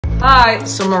Hi,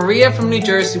 so Maria from New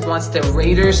Jersey wants the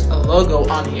Raiders logo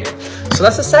on here. So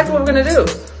that's exactly what we're gonna do.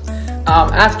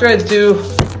 After I do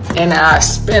and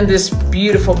spin this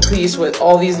beautiful piece with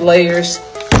all these layers,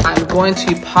 I'm going to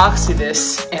epoxy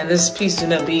this, and this piece is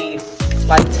gonna be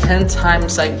like 10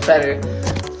 times better,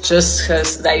 just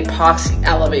because the epoxy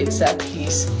elevates that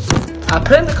piece.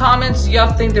 Put in the comments, do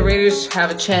y'all think the Raiders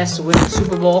have a chance to win the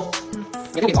Super Bowl?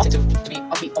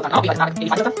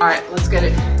 Alright, let's get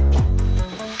it.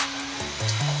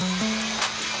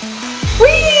 Whee!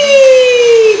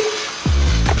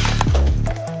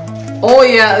 Oh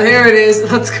yeah, there it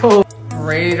is. Let's go.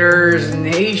 Raiders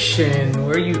Nation,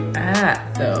 where you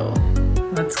at though?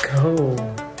 Let's go.